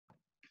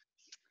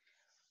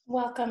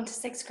Welcome to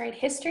 6th grade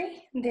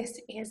history. This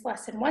is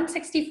lesson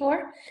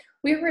 164.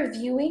 We're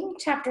reviewing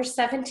chapters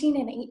 17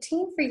 and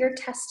 18 for your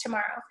test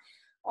tomorrow.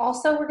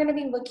 Also, we're going to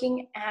be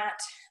looking at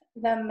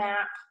the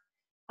map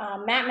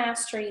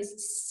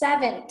Masteries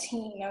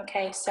 17.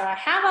 Okay, so I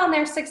have on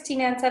there 16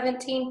 and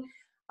 17,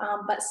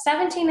 but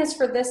 17 is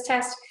for this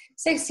test.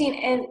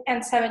 16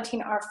 and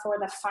 17 are for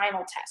the final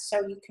test.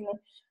 So you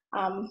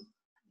can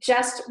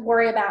just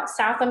worry about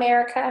South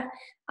America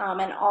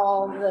and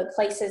all the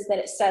places that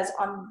it says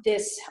on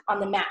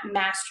the map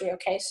mastery,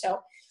 okay?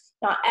 So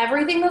not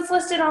everything that's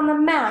listed on the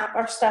map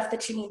are stuff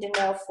that you need to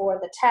know for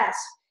the test.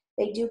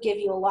 They do give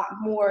you a lot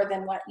more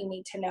than what you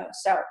need to know.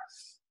 So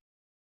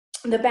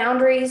the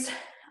boundaries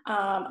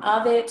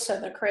of it, so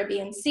the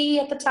Caribbean Sea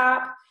at the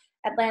top,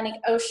 Atlantic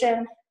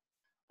Ocean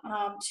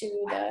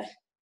to the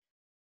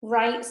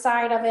right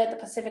side of it, the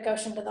Pacific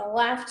Ocean to the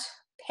left,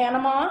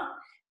 Panama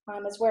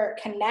is where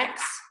it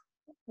connects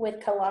with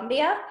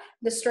Colombia.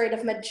 The Strait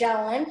of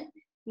Magellan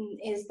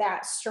is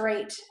that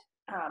strait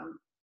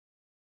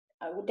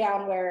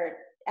down where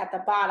at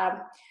the bottom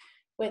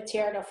with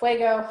Tierra del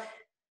Fuego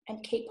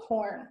and Cape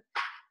Horn.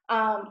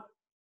 And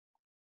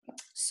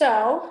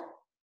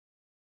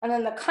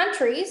then the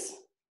countries,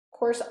 of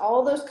course,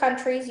 all those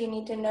countries you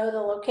need to know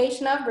the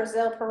location of: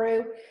 Brazil,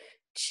 Peru,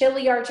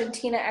 Chile,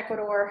 Argentina,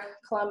 Ecuador,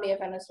 Colombia,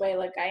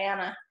 Venezuela,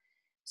 Guyana,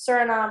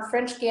 Suriname,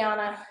 French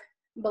Guiana,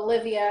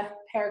 Bolivia,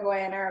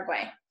 Paraguay, and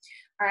Uruguay.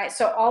 All right,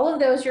 so all of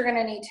those you're going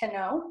to need to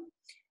know.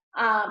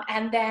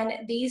 And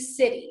then these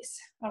cities,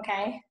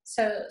 okay?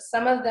 So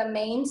some of the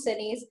main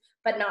cities,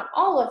 but not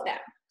all of them.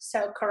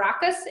 So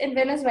Caracas in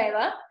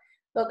Venezuela,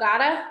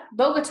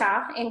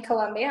 Bogota in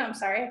Colombia, I'm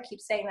sorry, I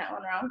keep saying that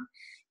one wrong.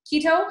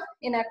 Quito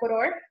in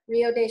Ecuador,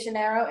 Rio de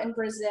Janeiro in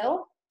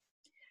Brazil,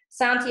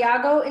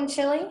 Santiago in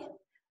Chile,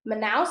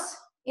 Manaus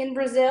in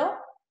Brazil,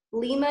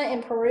 Lima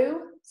in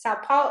Peru, Sao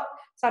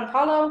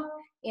Paulo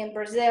in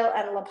Brazil,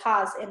 and La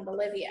Paz in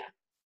Bolivia.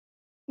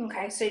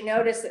 Okay, so you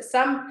notice that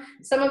some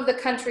of the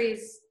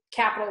countries'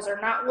 capitals are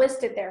not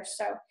listed there,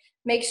 so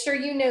make sure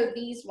you know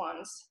these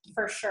ones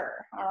for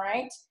sure, all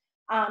right?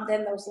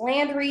 Then those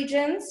land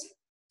regions,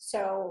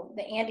 so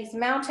the Andes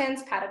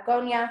Mountains,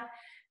 Patagonia,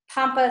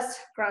 Pampas,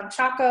 Gran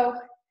Chaco,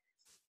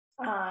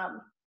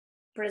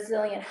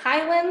 Brazilian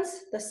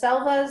Highlands, the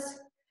Selvas,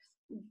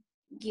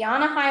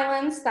 Guiana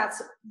Highlands,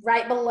 that's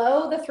right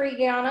below the three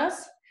Guianas,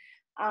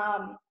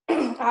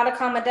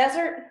 Atacama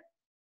Desert,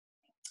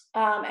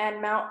 and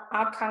Mount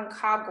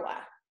Aconcagua.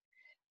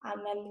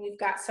 And then we've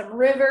got some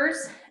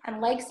rivers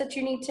and lakes that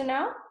you need to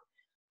know,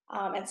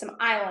 and some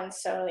islands.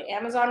 So the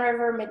Amazon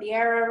River,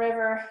 Madeira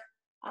River,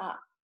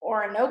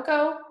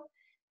 Orinoco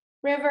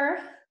River,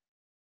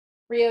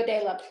 Rio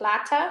de la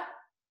Plata.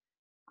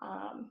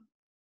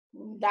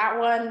 That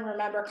one,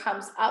 remember,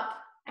 comes up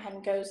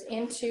and goes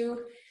into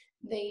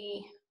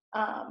the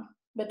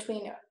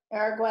between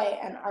Uruguay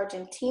and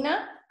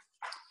Argentina.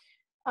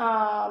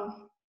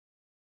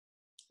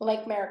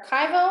 Lake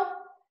Maracaibo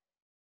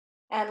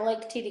and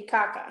Lake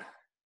Titicaca.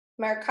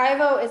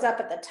 Maracaibo is up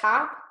at the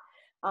top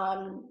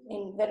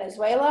in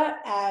Venezuela,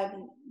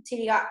 and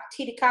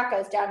Titicaca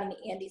is down in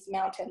the Andes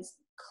Mountains,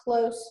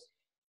 close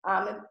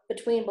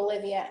between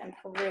Bolivia and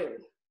Peru.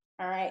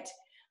 All right.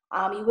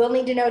 You will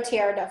need to know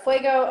Tierra del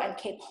Fuego and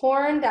Cape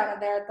Horn down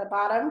there at the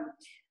bottom.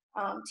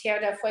 Tierra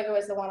del Fuego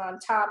is the one on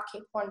top.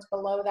 Cape Horn's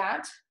below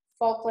that.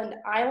 Falkland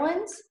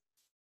Islands.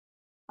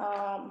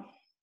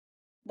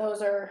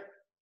 Those are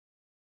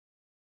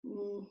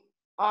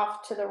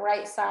off to the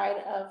right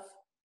side of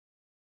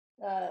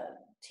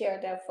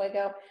Tierra del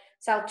Fuego.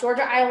 South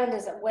Georgia Island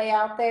is way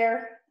out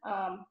there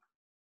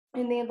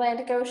in the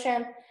Atlantic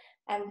Ocean.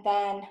 And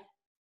then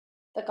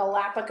the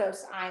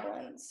Galapagos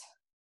Islands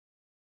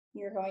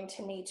you're going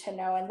to need to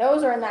know. And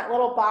those are in that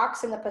little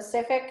box in the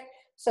Pacific.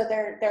 So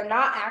they're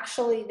not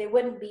actually, they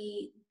wouldn't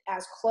be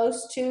as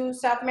close to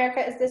South America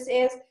as this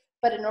is,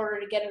 but in order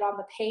to get it on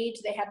the page,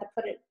 they had to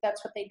put it,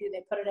 that's what they do.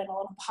 They put it in a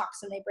little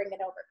box and they bring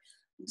it over.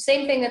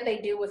 Same thing that they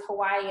do with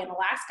Hawaii and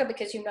Alaska,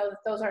 because you know that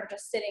those aren't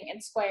just sitting in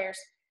squares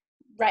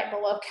right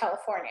below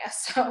California.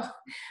 So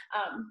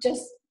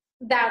just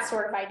that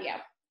sort of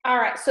idea. All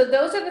right, so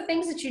those are the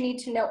things that you need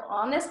to know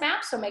on this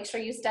map. So make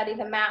sure you study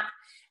the map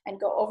and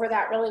go over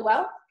that really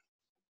well.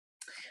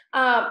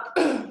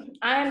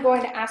 I'm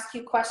going to ask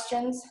you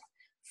questions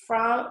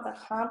from the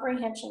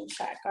comprehension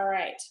check. All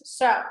right,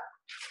 so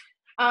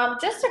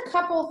just a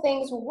couple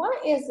things.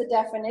 What is the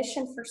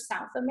definition for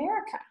South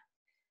America?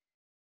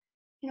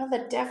 You know,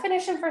 the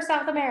definition for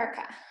South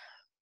America.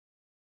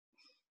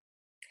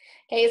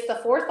 Okay, it's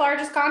the 4th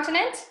largest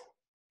continent,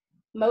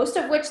 most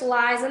of which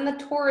lies in the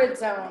torrid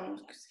zone.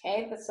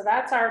 Okay, so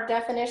that's our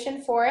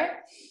definition for it.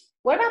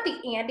 What about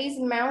the Andes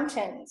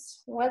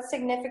Mountains? What's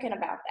significant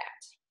about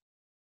that?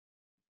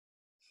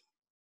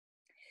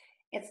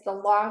 It's the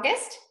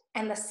longest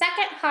and the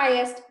 2nd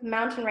highest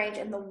mountain range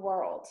in the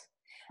world.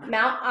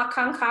 Mount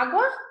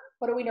Aconcagua,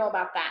 what do we know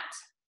about that?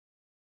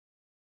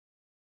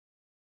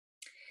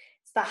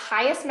 It's the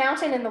highest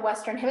mountain in the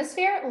Western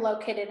Hemisphere,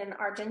 located in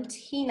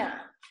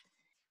Argentina.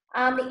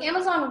 The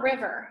Amazon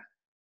River.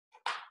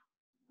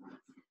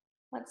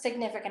 What's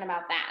significant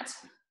about that?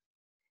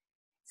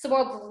 It's the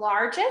world's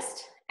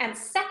largest and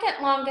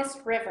second longest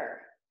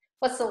river.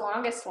 What's the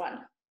longest one?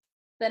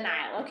 The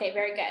Nile. Okay,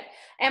 very good.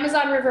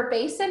 Amazon River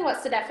Basin,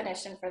 what's the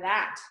definition for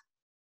that?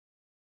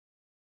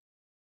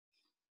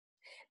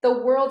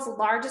 The world's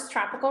largest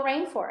tropical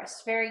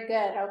rainforest. Very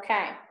good,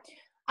 okay.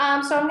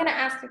 So I'm gonna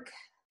ask,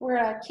 we're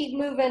gonna keep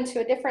moving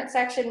to a different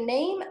section.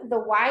 Name the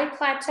wide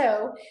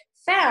plateau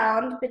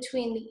found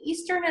between the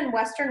eastern and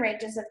western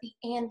ranges of the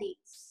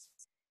Andes.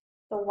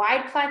 The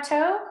wide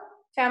plateau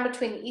found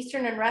between the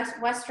eastern and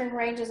western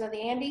ranges of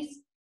the Andes.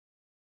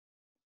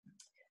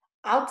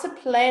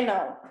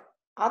 Altiplano.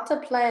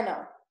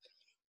 Altiplano.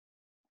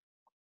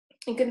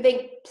 You can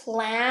think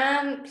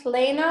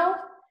plano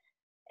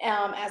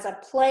as a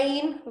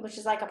plain, which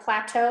is like a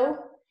plateau,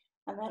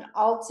 and then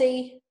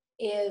alti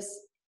is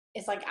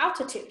like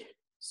altitude.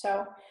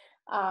 So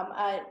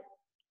a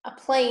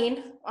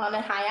plane on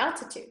a high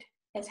altitude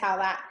is how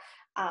that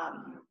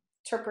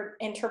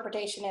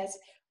interpretation is.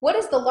 What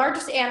is the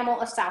largest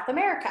animal of South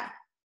America?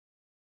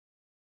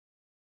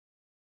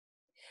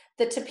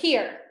 The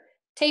tapir.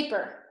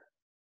 Tapir.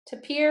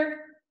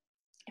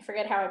 I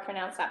forget how I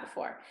pronounced that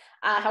before.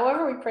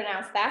 However we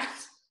pronounce that,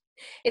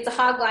 it's a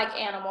hog-like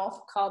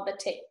animal called the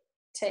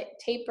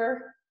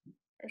tapir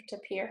or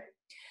tapir.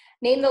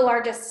 Name the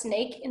largest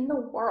snake in the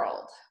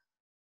world.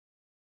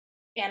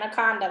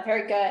 Anaconda,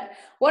 very good.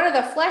 What are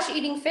the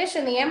flesh-eating fish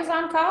in the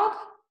Amazon called?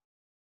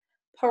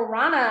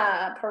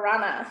 Piranha,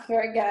 piranha,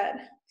 very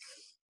good.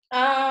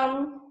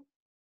 I'm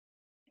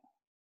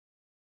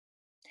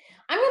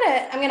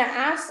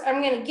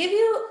gonna give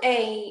you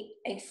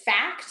a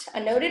fact, a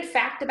noted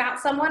fact about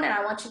someone, and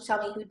I want you to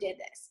tell me who did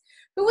this.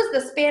 Who was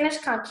the Spanish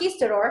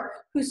conquistador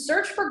whose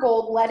search for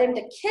gold led him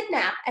to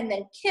kidnap and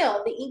then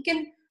kill the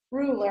Incan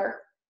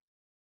ruler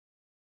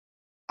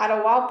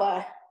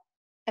Atahualpa?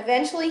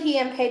 Eventually, he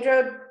and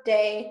Pedro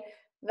de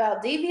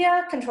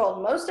Valdivia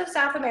controlled most of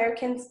South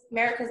America's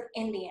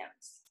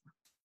Indians.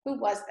 Who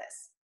was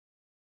this?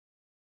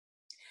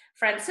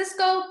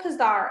 Francisco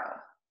Pizarro.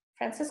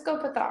 Francisco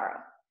Pizarro.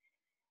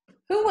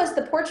 Who was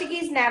the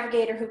Portuguese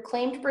navigator who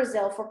claimed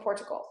Brazil for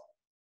Portugal?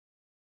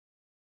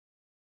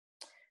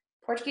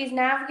 Portuguese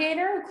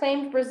navigator who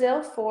claimed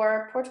Brazil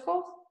for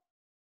Portugal?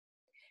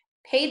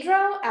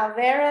 Pedro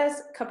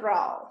Álvares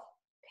Cabral.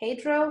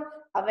 Pedro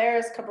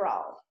Álvares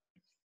Cabral.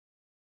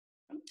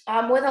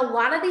 With a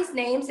lot of these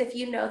names, if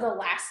you know the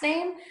last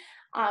name,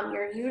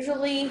 you're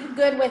usually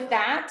good with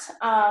that.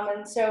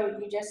 And so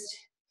you just,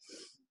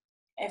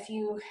 if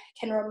you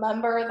can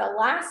remember the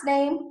last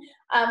name,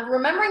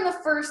 remembering the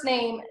first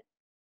name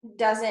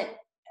doesn't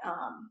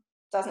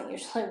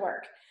usually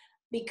work,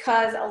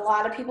 because a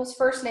lot of people's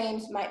first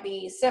names might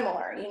be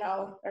similar. You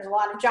know, there's a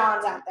lot of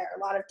Johns out there, a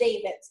lot of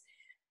Davids,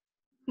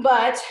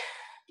 but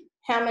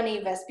how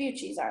many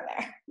Vespucci's are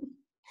there?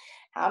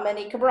 How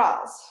many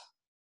Cabrals?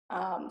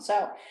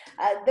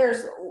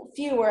 There's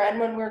fewer, and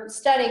when we're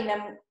studying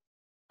them,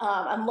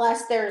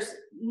 unless there's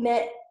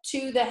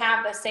two that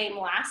have the same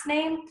last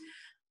name,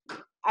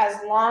 as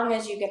long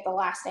as you get the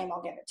last name,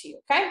 I'll give it to you,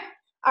 okay?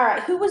 All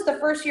right, who was the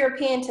first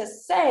European to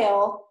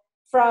sail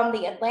from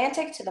the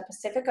Atlantic to the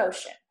Pacific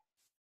Ocean?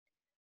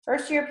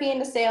 First European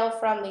to sail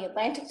from the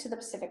Atlantic to the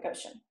Pacific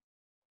Ocean.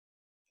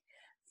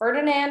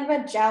 Ferdinand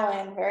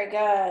Magellan, very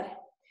good.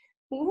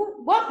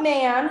 What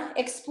man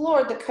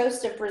explored the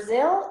coast of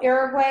Brazil,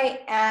 Uruguay,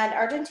 and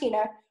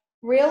Argentina,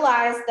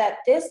 realized that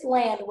this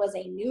land was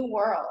a new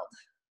world?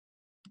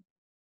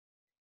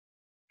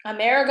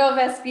 Amerigo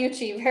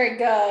Vespucci, very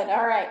good.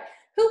 All right.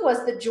 Who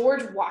was the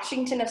George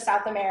Washington of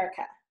South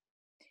America?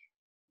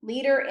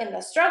 Leader in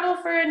the struggle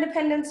for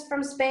independence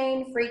from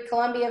Spain, freed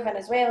Colombia,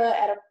 Venezuela,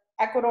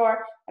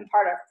 Ecuador, and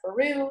part of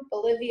Peru,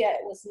 Bolivia.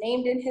 It was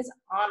named in his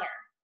honor.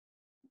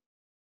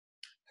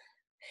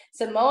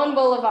 Simón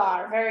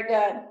Bolivar, very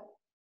good.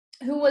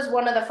 Who was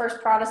one of the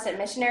first Protestant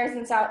missionaries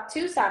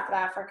to South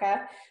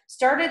Africa,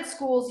 started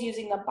schools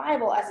using the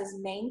Bible as his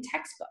main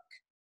textbook?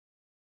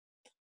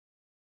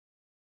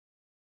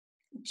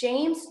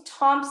 James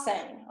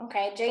Thompson,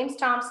 okay, James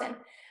Thompson.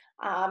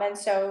 And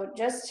so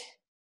just,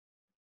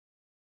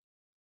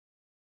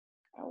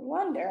 I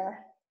wonder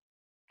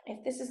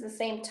if this is the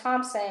same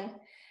Thompson.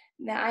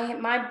 Now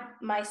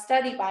my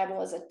study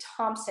Bible is a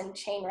Thompson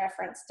Chain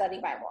Reference Study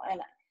Bible, and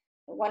I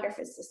wonder if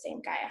it's the same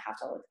guy. I have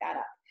to look that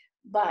up.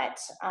 But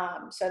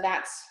so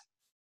that's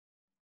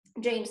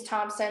James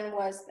Thompson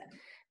was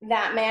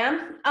that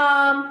man.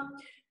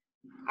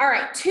 All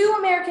right, 2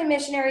 American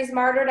missionaries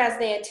martyred as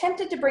they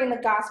attempted to bring the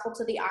gospel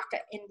to the Auca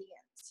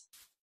Indians.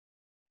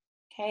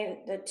 Okay,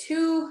 the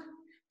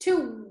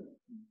two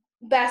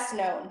best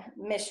known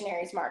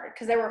missionaries martyred,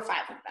 because there were 5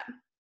 of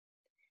them.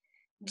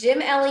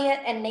 Jim Elliot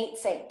and Nate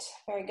Saint.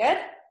 Very good.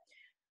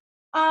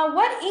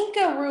 What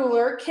Inca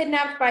ruler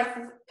kidnapped by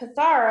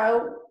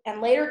Pizarro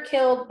and later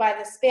killed by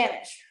the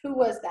Spanish? Who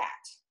was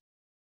that?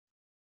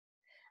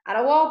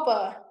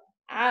 Atahualpa.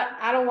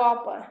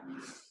 Atahualpa.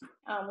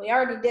 We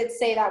already did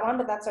say that one,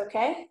 but that's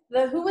okay.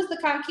 Who was the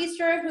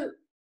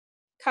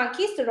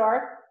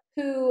conquistador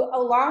who,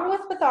 along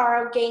with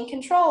Pizarro, gained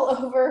control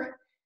over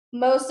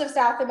most of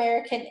South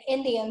American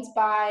Indians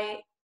by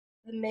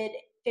the mid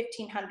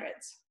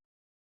 1500s.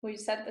 We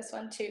said this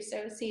one too,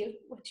 so see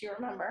what you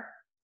remember.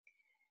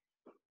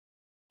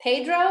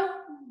 Pedro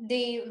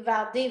de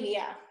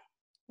Valdivia,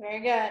 very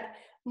good.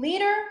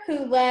 Leader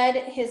who led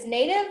his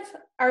native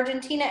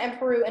Argentina and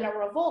Peru in a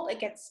revolt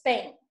against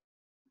Spain.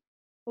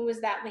 Who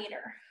was that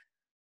leader?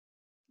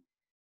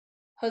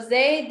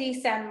 Jose de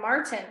San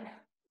Martin.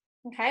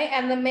 Okay,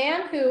 and the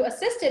man who,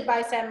 assisted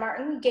by San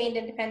Martin, gained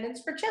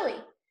independence for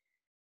Chile.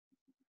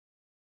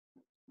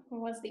 Who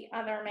was the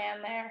other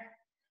man there?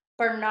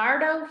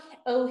 Bernardo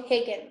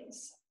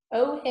O'Higgins.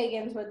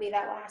 O'Higgins would be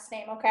that last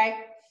name,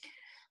 okay?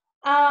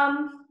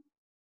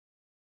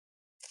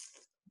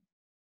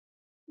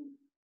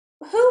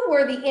 Who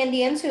were the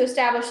Indians who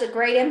established a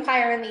great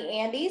empire in the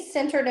Andes,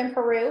 centered in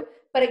Peru,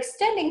 but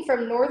extending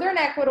from northern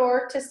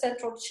Ecuador to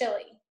central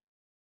Chile?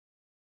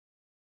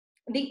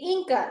 The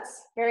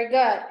Incas, very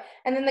good.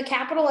 And then the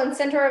capital and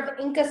center of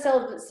Inca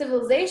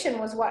civilization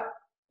was what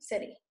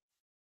city?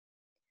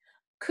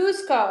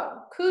 Cusco,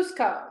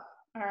 Cusco,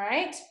 all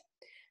right.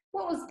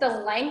 What was the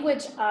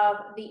language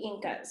of the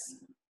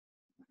Incas?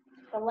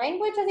 The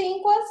language of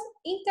the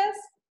Incas?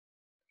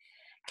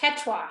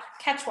 Quechua,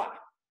 Quechua.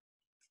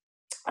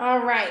 All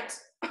right.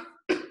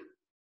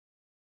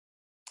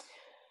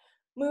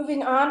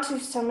 Moving on to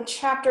some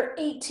chapter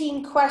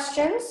 18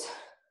 questions.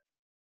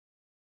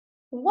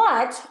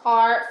 What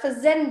are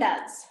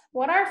fazendas?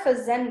 What are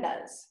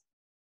fazendas?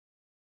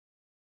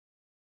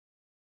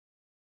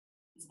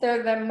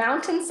 They're the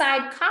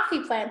mountainside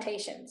coffee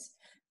plantations.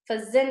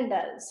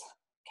 Fazendas,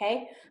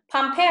 okay?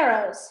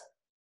 Pamperos,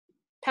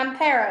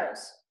 pamperos.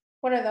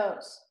 What are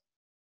those?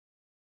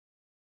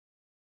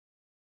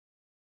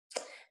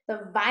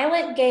 The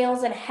violent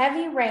gales and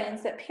heavy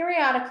rains that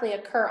periodically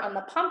occur on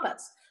the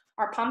pampas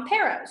are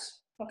pamperos,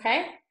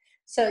 okay?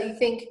 So you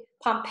think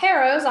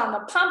pamperos on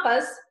the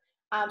pampas,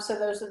 so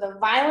those are the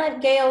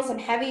violent gales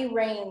and heavy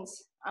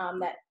rains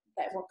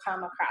that will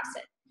come across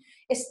it.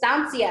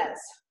 Estancias,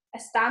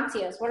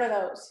 estancias, what are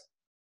those?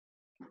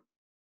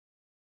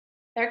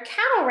 They're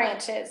cattle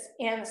ranches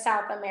in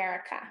South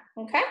America,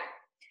 okay?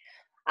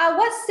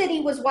 What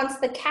city was once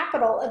the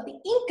capital of the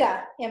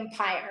Inca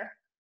Empire?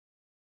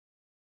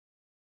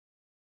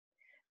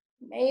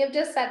 May have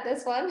just said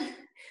this one.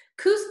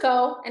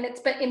 Cusco, and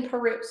it's been in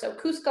Peru, so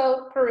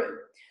Cusco, Peru.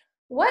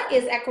 What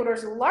is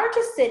Ecuador's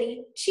largest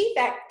city, chief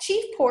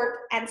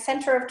port, and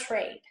center of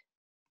trade?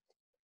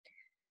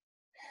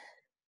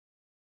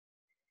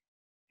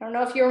 I don't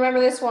know if you remember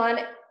this one.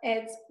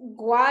 It's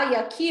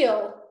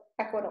Guayaquil,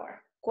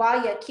 Ecuador.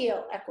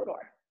 Guayaquil, Ecuador.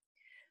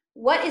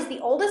 What is the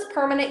oldest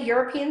permanent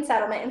European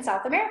settlement in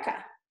South America?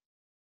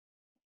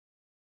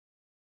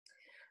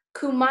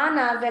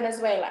 Cumana,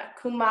 Venezuela.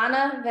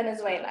 Cumana,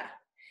 Venezuela.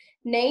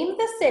 Name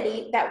the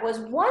city that was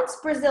once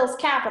Brazil's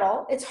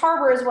capital. Its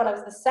harbor is one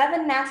of the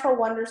 7 natural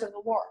wonders of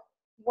the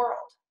world.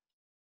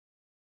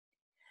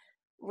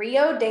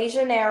 Rio de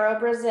Janeiro,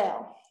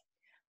 Brazil.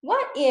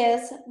 What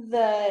is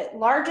the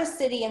largest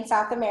city in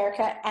South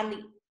America and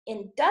the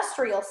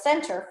industrial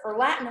center for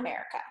Latin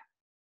America?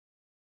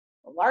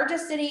 The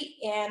largest city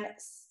in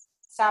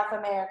South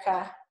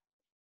America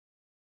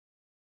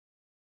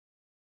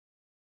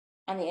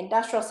and the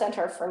industrial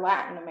center for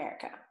Latin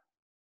America.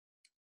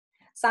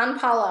 Sao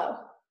Paulo,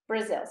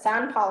 Brazil.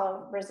 Sao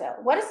Paulo, Brazil.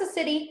 What is the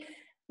city?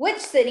 Which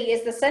city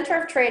is the center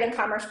of trade and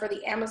commerce for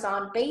the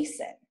Amazon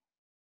basin?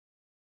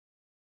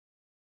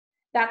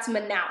 That's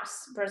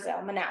Manaus, Brazil.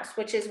 Manaus,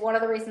 which is one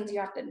of the reasons you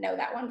have to know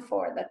that one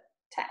for the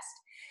test.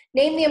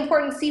 Name the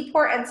important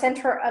seaport and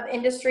center of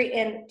industry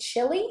in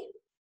Chile.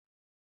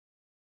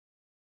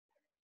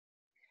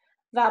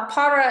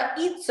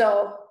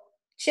 Valparaiso,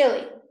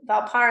 Chile.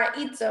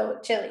 Valparaiso,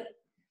 Chile.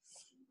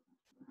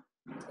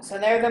 So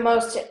they're the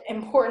most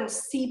important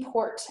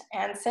seaport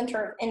and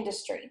center of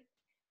industry.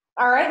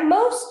 All right,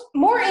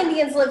 more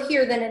Indians live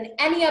here than in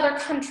any other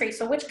country.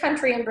 So which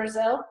country in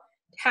Brazil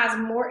has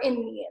more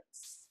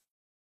Indians?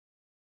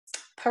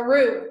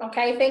 Peru,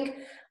 okay? Think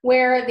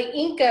where the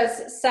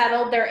Incas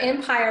settled their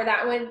empire,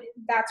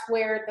 that's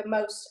where the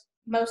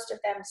most of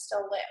them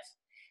still live.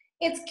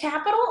 Its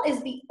capital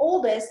is the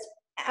oldest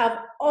of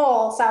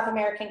all South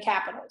American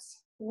capitals.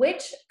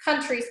 Which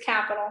country's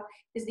capital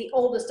is the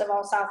oldest of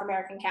all South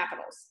American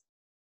capitals?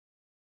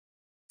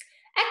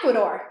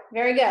 Ecuador,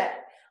 very good.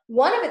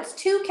 One of its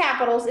 2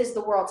 capitals is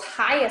the world's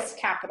highest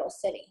capital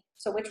city.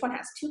 So which one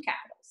has 2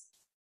 capitals?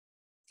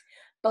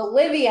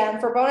 Bolivia, and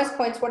for bonus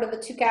points, what are the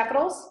 2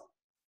 capitals?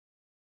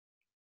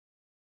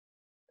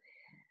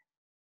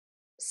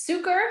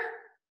 Sucre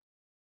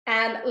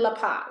and La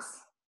Paz.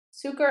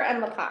 Sucre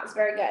and La Paz,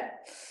 very good.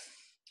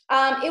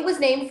 It was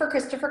named for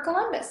Christopher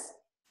Columbus,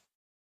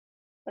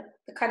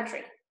 the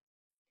country.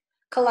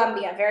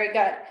 Colombia, very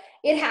good.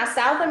 It has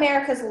South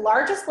America's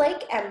largest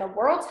lake and the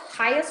world's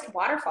highest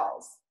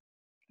waterfalls.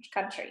 Which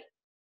country?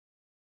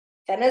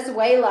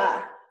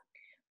 Venezuela.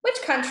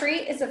 Which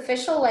country's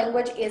official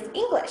language is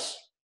English?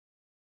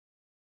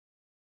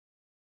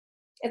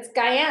 It's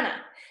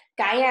Guyana.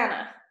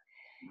 Guyana.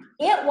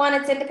 It won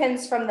its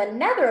independence from the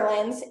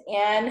Netherlands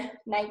in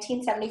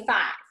 1975.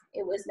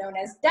 It was known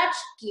as Dutch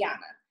Guiana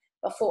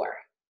before.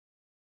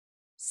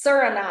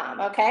 Suriname,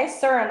 okay,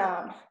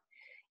 Suriname.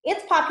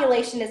 Its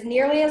population is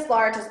nearly as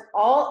large as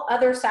all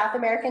other South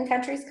American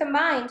countries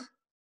combined.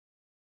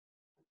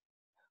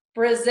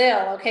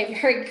 Brazil, okay,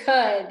 very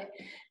good.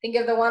 Think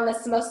of the one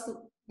that's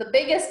the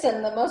biggest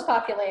and the most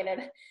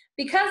populated.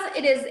 Because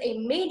it is a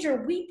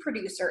major wheat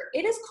producer,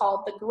 it is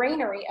called the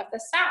Granary of the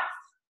South.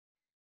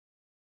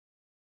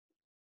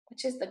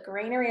 Which is the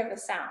Granary of the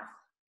South.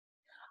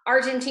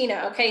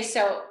 Argentina, okay,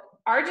 so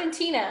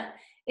Argentina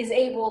is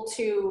able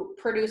to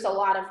produce a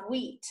lot of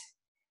wheat.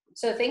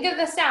 So think of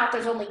the South,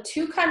 there's only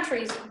two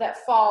countries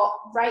that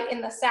fall right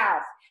in the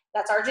South.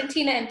 That's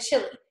Argentina and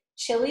Chile.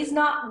 Chile's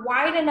not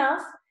wide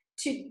enough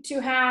to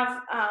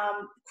have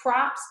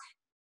crops,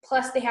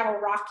 plus they have a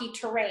rocky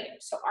terrain.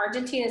 So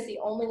Argentina is the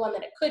only one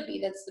that it could be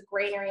that's the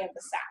Granary of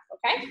the South,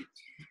 okay?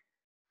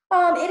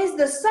 It is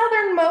the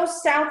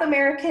southernmost South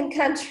American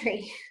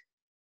country.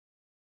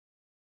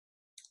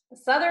 The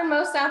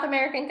southernmost South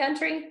American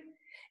country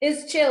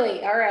is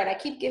Chile. All right, I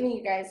keep giving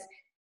you guys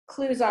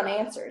clues on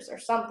answers or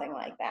something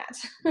like that.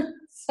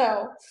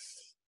 So,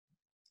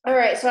 all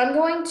right, so I'm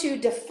going to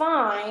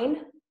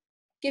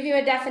give you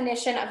a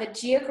definition of a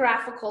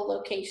geographical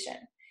location.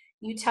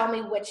 You tell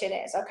me which it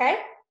is, okay?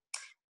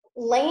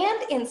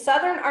 Land in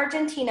southern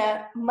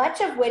Argentina,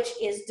 much of which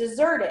is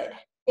deserted.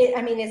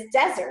 Is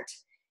desert.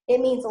 It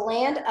means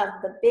land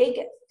of the big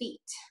feet.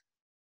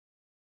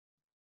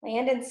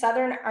 Land in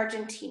southern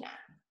Argentina.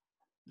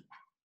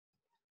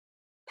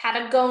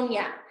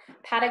 Patagonia,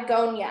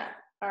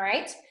 all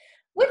right?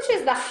 Which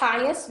is the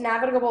highest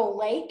navigable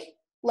lake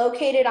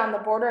located on the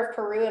border of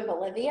Peru and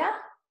Bolivia?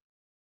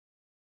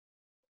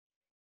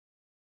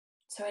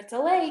 So it's a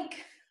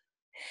lake.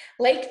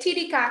 Lake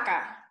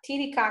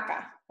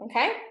Titicaca,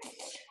 okay?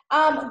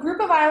 A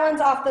group of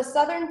islands off the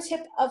southern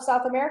tip of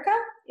South America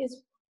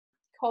is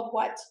called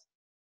what?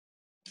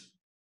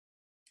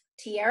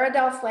 Tierra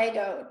del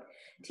Fuego.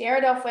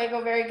 Tierra del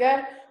Fuego, very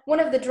good. One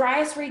of the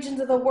driest regions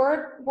of the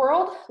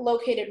world,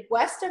 located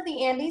west of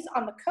the Andes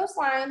on the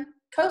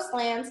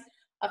coastlands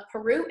of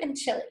Peru and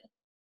Chile.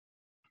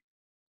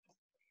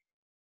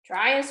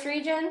 Driest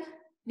region,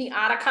 the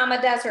Atacama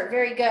Desert,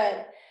 very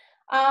good.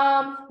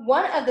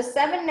 One of the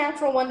 7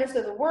 natural wonders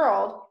of the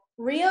world,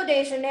 Rio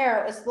de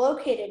Janeiro, is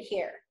located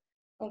here.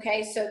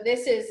 Okay, so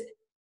this is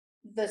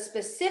the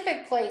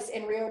specific place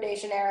in Rio de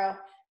Janeiro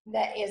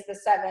that is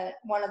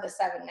one of the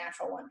 7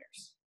 natural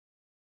wonders.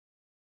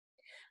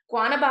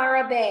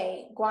 Guanabara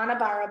Bay,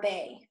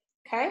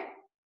 okay?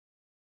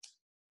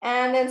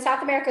 And then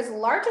South America's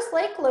largest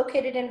lake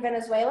located in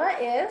Venezuela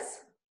is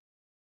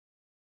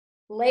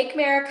Lake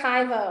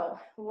Maracaibo,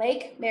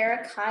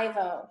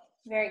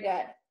 very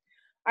good.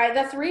 All right,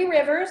 the 3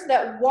 rivers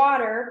that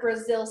water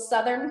Brazil's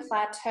southern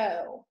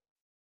plateau.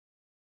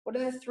 What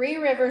are the 3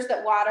 rivers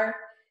that water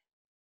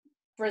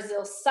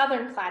Brazil's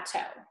southern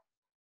plateau?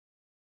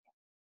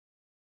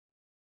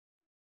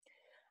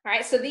 All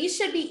right, so these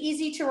should be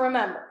easy to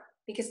remember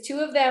because 2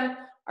 of them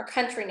are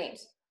country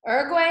names.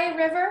 Uruguay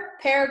River,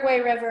 Paraguay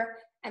River,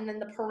 and then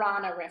the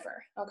Parana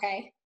River,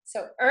 okay?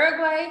 So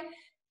Uruguay,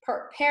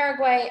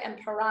 Paraguay, and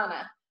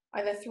Parana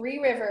are the 3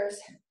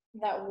 rivers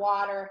that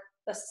water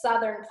the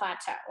southern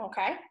plateau,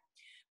 okay?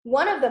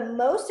 One of the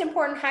most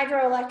important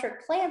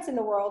hydroelectric plants in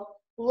the world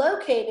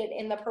located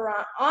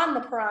on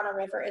the Parana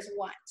River is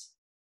what?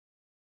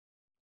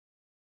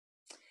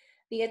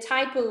 The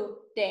Itaipu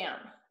Dam,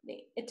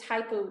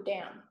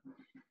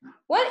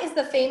 What is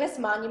the famous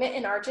monument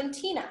in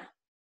Argentina?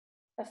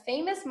 The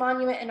famous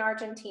monument in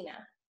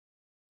Argentina.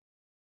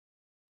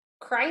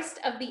 Christ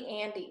of the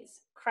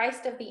Andes.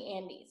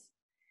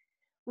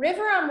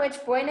 River on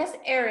which Buenos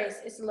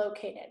Aires is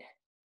located.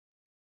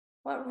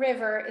 What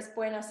river is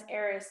Buenos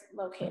Aires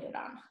located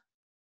on?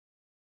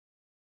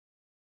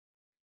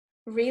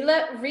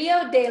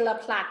 Rio de la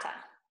Plata.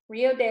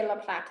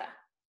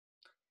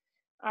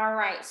 All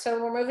right, so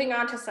we're moving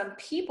on to some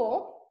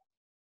people.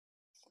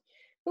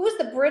 Who was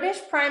the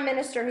British Prime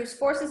Minister whose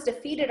forces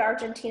defeated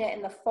Argentina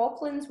in the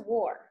Falklands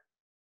War?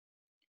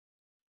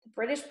 The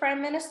British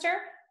Prime Minister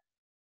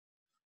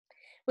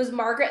was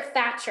Margaret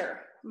Thatcher.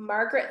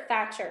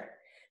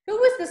 Who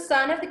was the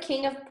son of the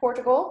King of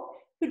Portugal,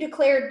 who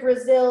declared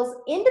Brazil's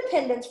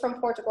independence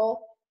from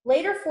Portugal,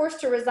 later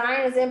forced to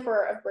resign as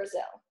Emperor of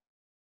Brazil?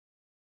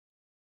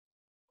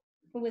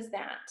 Who was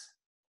that?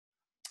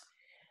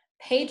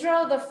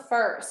 Pedro the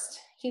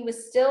First. He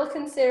was still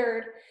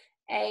considered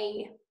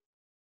an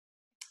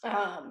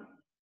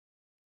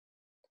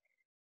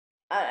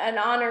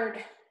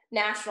honored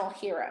national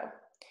hero.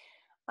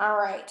 All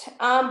right.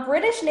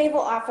 British naval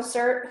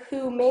officer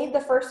who made the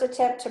first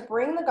attempt to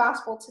bring the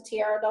gospel to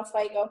Tierra del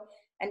Fuego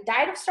and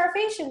died of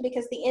starvation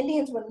because the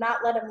Indians would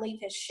not let him leave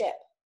his ship.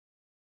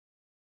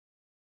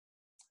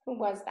 Who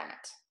was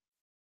that?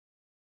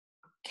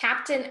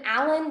 Captain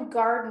Allen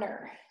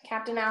Gardner.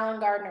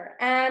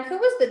 And who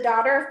was the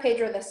daughter of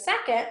Pedro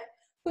II,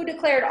 who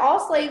declared all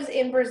slaves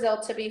in Brazil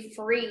to be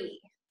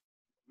free,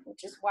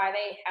 which is why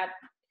they had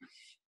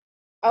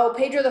Oh,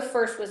 Pedro the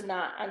First was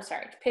not. I'm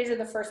sorry. Pedro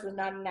the First was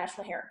not a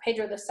national hero.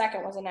 Pedro the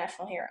Second was a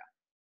national hero.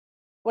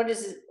 What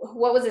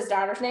was his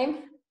daughter's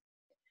name?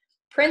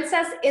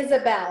 Princess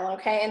Isabel.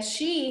 Okay, and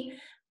she,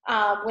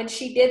 when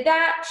she did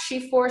that,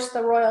 she forced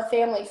the royal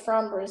family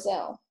from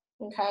Brazil.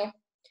 Okay.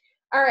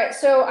 All right.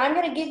 So I'm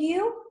going to give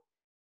you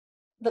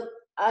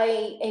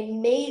a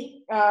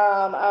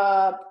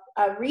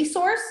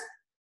resource,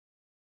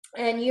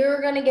 and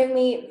you're going to give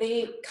me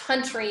the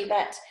country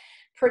that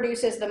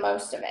produces the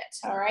most of it.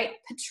 All right.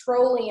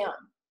 Petroleum.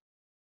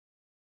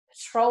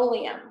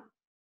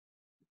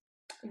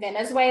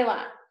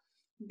 Venezuela.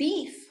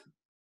 Beef.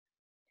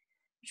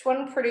 Which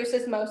one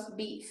produces most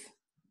beef?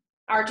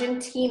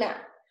 Argentina.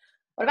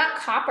 What about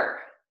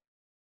copper?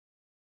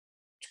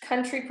 Which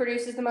country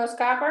produces the most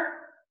copper?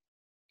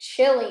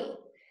 Chile.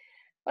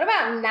 What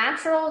about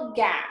natural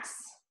gas?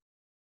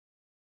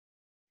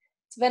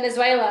 It's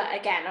Venezuela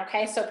again,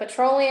 okay? So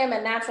petroleum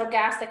and natural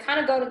gas, they kind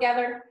of go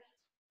together,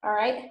 all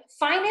right?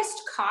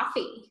 Finest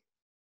coffee.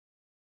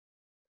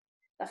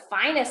 The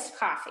finest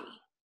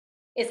coffee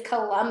is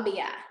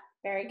Colombia.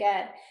 Very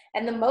good.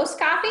 And the most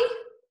coffee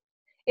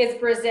is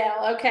Brazil.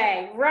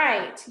 Okay,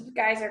 right. You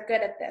guys are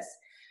good at this.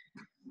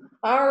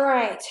 All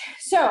right.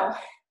 So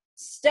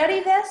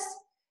study this.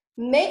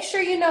 Make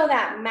sure you know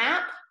that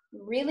map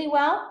really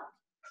well.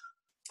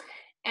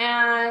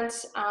 And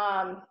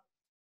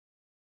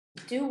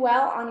do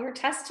well on your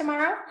test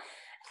tomorrow.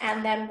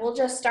 And then we'll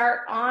just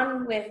start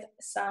on with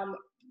some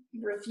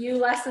review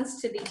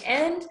lessons to the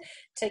end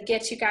to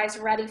get you guys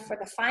ready for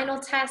the final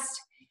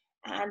test.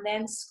 And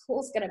then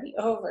school's going to be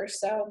over.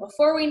 So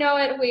before we know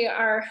it,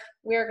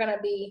 we're going to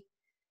be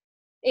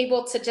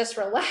able to just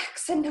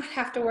relax and not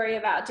have to worry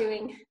about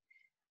doing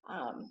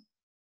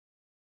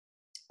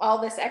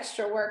all this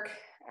extra work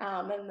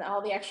and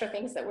all the extra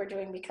things that we're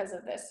doing because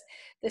of this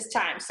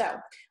time. So,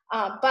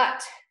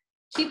 but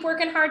keep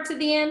working hard to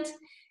the end,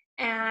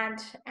 and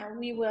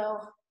we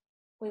will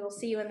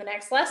see you in the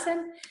next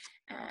lesson,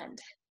 and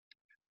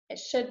it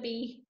should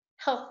be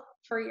helpful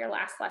for your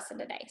last lesson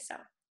today. So